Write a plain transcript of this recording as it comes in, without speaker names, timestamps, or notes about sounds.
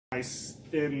nice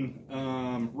thin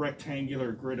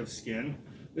rectangular grid of skin.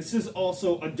 This is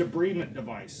also a debridement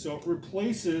device, so it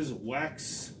replaces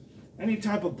wax, any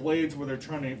type of blades where they're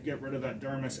trying to get rid of that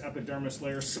dermis, epidermis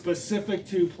layer specific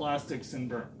to plastics and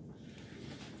burn.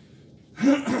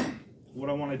 What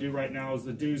I want to do right now is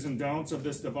the do's and don'ts of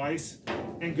this device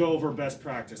and go over best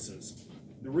practices.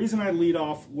 The reason I lead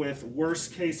off with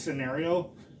worst case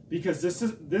scenario, because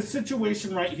this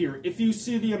situation right here, if you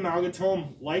see the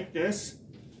amalgatome like this,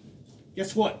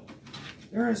 guess what?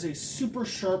 There is a super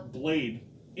sharp blade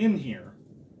in here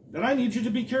that I need you to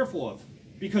be careful of,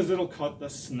 because it'll cut the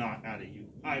snot out of you.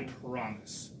 I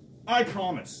promise. I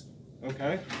promise.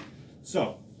 Okay?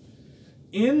 So,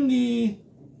 in the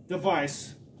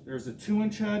device, there's a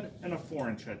 2-inch head and a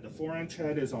 4-inch head. The 4-inch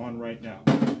head is on right now.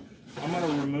 I'm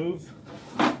going to remove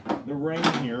the ring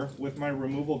here with my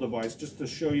removal device just to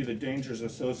show you the dangers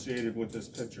associated with this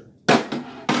picture.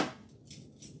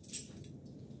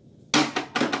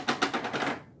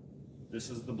 This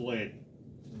is the blade.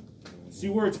 See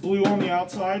where it's blue on the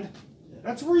outside?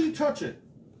 That's where you touch it,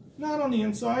 not on the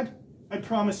inside. I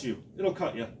promise you, it'll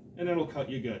cut you, and it'll cut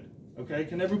you good. Okay,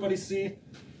 can everybody see?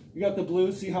 You got the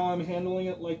blue, see how I'm handling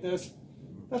it like this?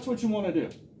 That's what you want to do,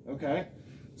 okay?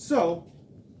 So,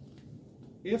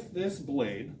 if this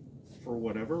blade, for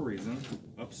whatever reason,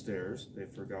 upstairs, they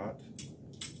forgot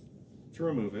to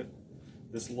remove it,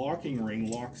 this locking ring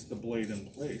locks the blade in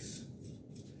place.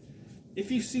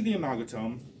 If you see the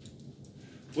amalgatome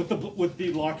with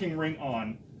the locking ring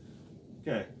on,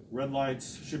 okay, red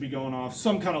lights should be going off,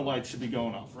 some kind of light should be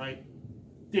going off, right?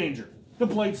 Danger, the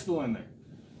blade's still in there.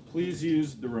 Please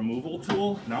use the removal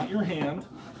tool, not your hand,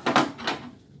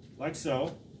 like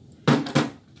so.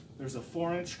 There's a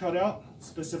 4-inch cutout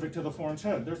specific to the 4-inch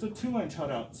head. There's a 2-inch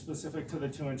cutout specific to the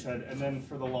 2-inch head, and then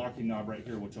for the locking knob right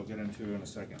here, which I'll get into in a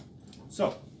second.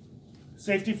 So,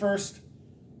 safety first,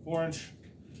 4-inch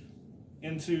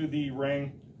into the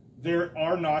ring. There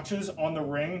are notches on the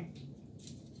ring.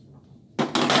 You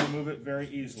can remove it very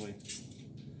easily.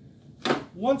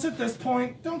 Once at this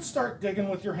point, don't start digging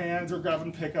with your hands or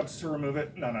grabbing pickups to remove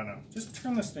it. No, no, no. Just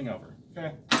turn this thing over,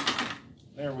 okay?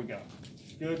 There we go.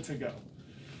 Good to go.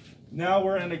 Now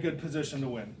we're in a good position to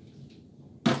win.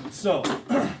 So,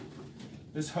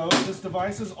 this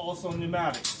device is also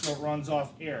pneumatic, so it runs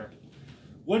off air.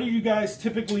 What do you guys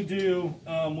typically do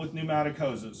with pneumatic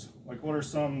hoses? Like, what are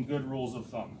some good rules of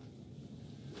thumb?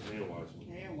 Hand wash.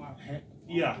 Hand wash.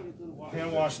 Yeah,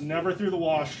 hand wash, never through the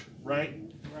wash, right?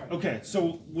 Okay,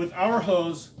 so with our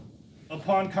hose,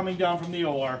 upon coming down from the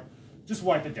OR, just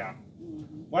wipe it down.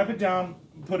 Wipe it down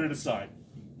and put it aside.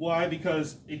 Why?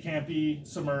 Because it can't be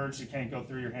submerged, it can't go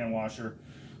through your hand washer.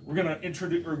 We're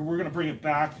gonna bring it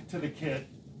back to the kit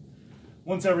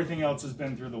once everything else has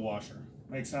been through the washer.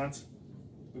 Make sense?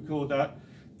 We cool with that?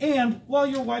 And while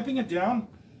you're wiping it down,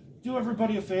 do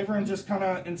everybody a favor and just kind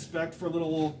of inspect for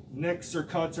little nicks or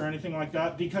cuts or anything like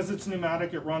that. Because it's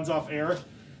pneumatic, it runs off air.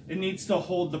 It needs to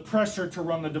hold the pressure to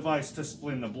run the device to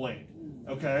spin the blade,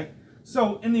 okay?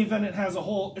 So in the event it has a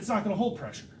hole, it's not gonna hold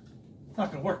pressure. It's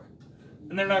not gonna work.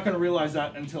 And they're not gonna realize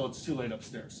that until it's too late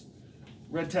upstairs.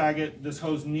 Red tag it, this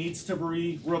hose needs to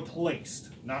be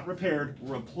replaced, not repaired,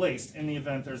 replaced in the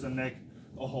event there's a nick,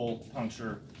 a hole,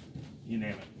 puncture, you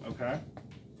name it, okay?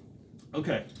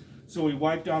 Okay, so we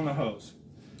wipe down the hose.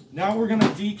 Now we're gonna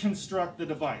deconstruct the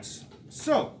device.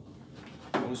 So,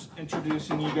 I was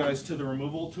introducing you guys to the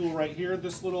removal tool right here.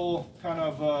 This little kind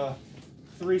of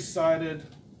 3-sided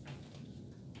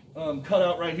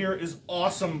cutout right here is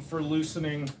awesome for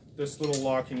loosening this little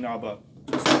locking knob up.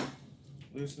 Just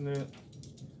loosen it.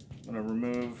 I'm going to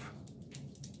remove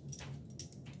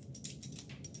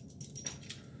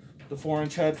the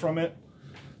 4-inch head from it.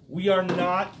 We are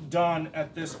not done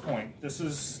at this point.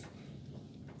 There's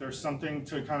something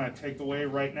to kind of take away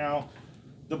right now.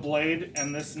 The blade,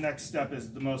 and this next step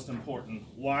is the most important.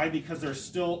 Why? Because there's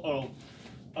still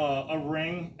a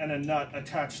ring and a nut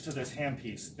attached to this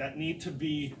handpiece that need to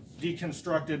be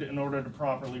deconstructed in order to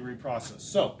properly reprocess.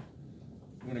 So,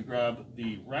 I'm going to grab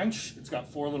the wrench. It's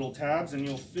got 4 little tabs, and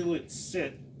you'll feel it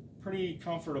sit pretty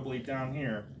comfortably down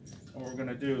here. And what we're going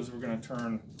to do is we're going to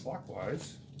turn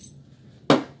clockwise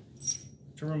to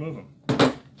remove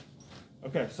them.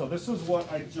 Okay, so this is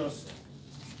what I just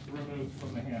removed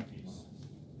from the handpiece.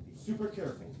 Super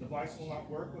careful. The device will not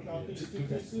work without these 2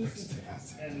 pieces.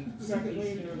 And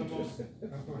secondly, they're the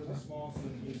smallest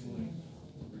and easily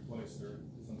replaced. They're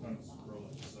sometimes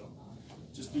rolling, so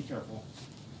just be careful.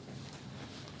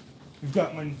 We've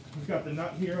got the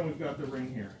nut here and we've got the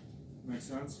ring here. Make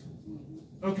sense?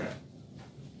 Okay.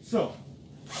 So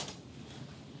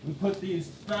we put these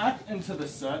back into the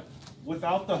set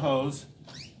without the hose.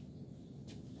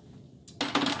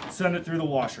 send it through the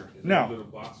washer. Now, little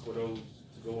box for those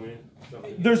to go in.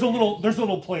 Something. There's a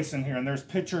little place in here, and there's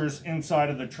pictures inside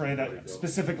of the tray that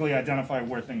specifically identify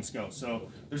where things go.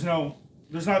 So there's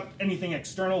not anything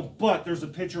external, but there's a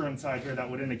picture inside here that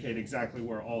would indicate exactly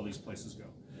where all these places go.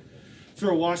 So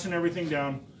we're washing everything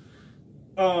down.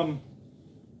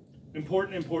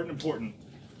 Important.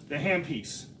 The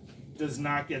handpiece does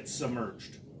not get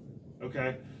submerged.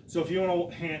 Okay? So if you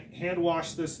want to hand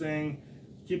wash this thing,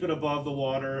 keep it above the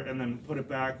water, and then put it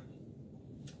back,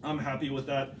 I'm happy with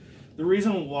that. The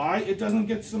reason why it doesn't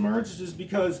get submerged is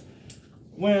because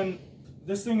when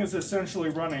this thing is essentially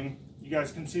running, you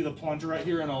guys can see the plunger right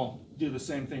here, and I'll do the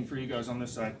same thing for you guys on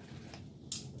this side.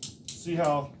 See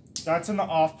how that's in the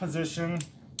off position,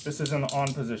 this is in the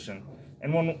on position.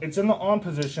 And when it's in the on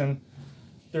position,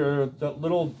 the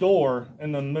little door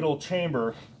in the middle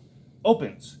chamber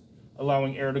opens,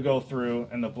 allowing air to go through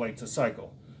and the blade to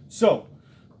cycle. So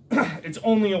it's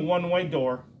only a one-way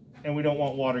door, and we don't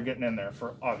want water getting in there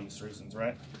for obvious reasons,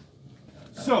 right?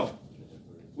 So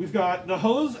we've got the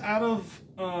hose out of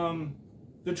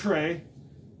the tray,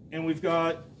 and we've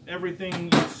got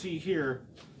everything you see here.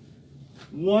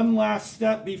 One last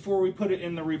step before we put it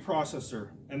in the reprocessor,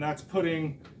 and that's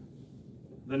putting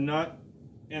the nut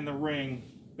and the ring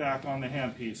back on the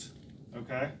handpiece,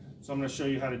 okay? So I'm going to show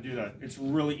you how to do that. It's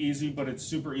really easy, but it's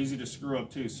super easy to screw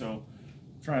up too, so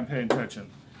try and pay attention.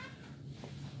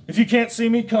 If you can't see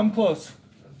me, come close.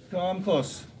 Come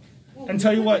close. Well, and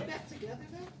tell you what. That together,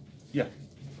 then? Yeah.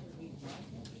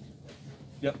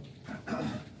 Yep.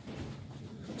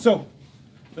 So,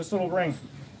 this little ring,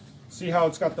 see how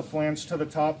it's got the flange to the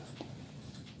top?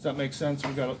 Does that make sense?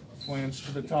 We've got a flange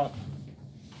to the top.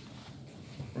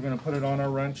 We're going to put it on our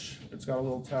wrench. It's got a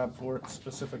little tab for it,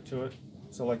 specific to it.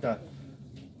 So like that.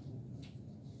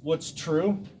 What's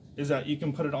true is that you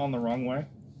can put it on the wrong way.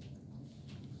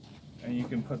 And you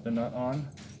can put the nut on.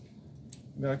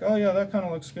 Be like, oh yeah, that kind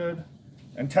of looks good.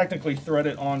 And technically thread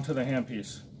it onto the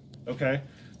handpiece. Okay?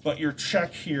 But your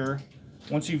check here,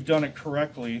 once you've done it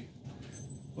correctly,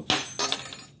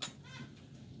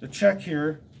 the check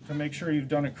here to make sure you've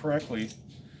done it correctly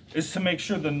is to make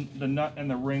sure the nut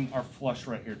and the ring are flush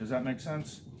right here. Does that make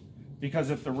sense? Because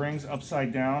if the ring's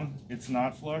upside down, it's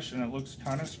not flush and it looks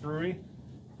kind of screwy.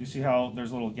 You see how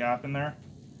there's a little gap in there?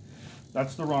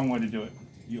 That's the wrong way to do it.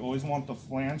 You always want the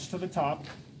flange to the top.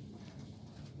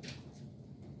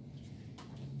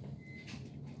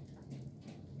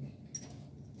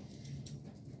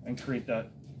 And create that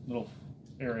little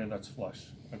area that's flush,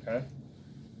 okay?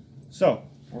 So,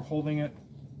 we're holding it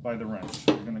by the wrench.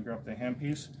 We're gonna grab the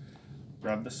handpiece,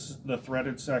 grab the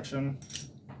threaded section,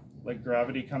 let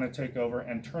gravity kind of take over,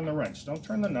 and turn the wrench. Don't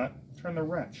turn the nut, turn the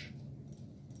wrench,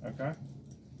 okay?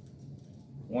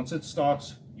 Once it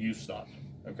stops, you stop,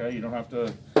 okay? You don't have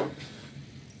to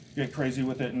get crazy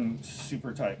with it and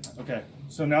super tight. Okay,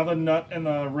 so now the nut and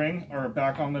the ring are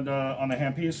back on the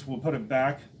handpiece. We'll put it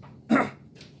back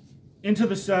into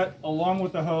the set along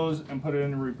with the hose and put it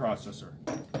in the reprocessor.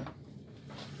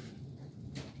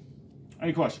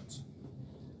 Any questions?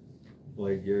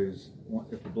 Blade goes,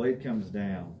 if the blade comes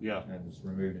down, yeah, and it's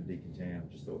removed and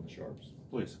decontaminated, just throw it in the sharps.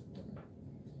 Please.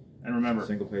 And remember,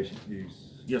 single patient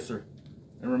use. Yes, sir.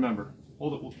 And remember,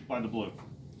 hold it by the blue.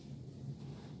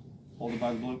 Hold it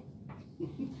by the blue.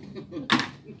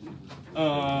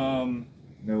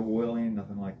 No oiling,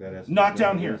 nothing like that. Not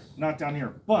down here. Not down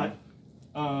here. But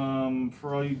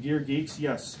for all you gear geeks,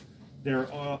 yes,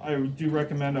 I do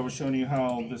recommend. I was showing you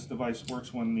how this device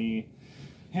works when the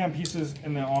handpiece is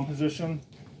in the on position,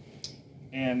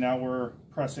 and now we're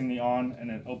pressing the on,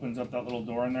 and it opens up that little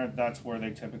door in there. That's where they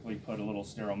typically put a little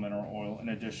sterile mineral oil in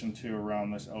addition to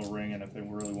around this O-ring, and if they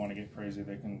really want to get crazy,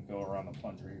 they can go around the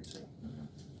plunger here too.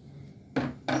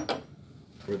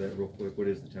 For that real quick, what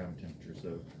is the time and temperature?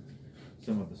 So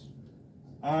some of this.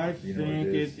 I think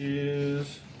it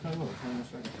is. Oh,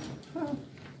 and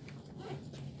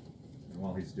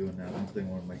while he's doing that, one thing I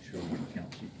want to make sure we get a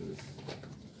count sheet for this.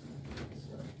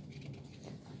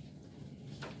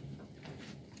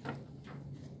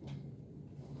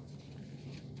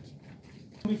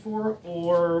 Before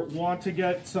or want to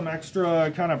get some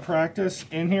extra kind of practice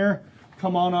in here,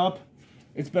 come on up.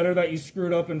 It's better that you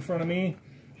screwed up in front of me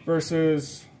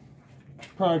versus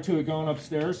prior to it going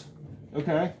upstairs.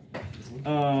 Okay.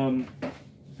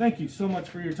 Thank you so much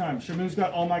for your time. Shamu's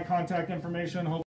got all my contact information.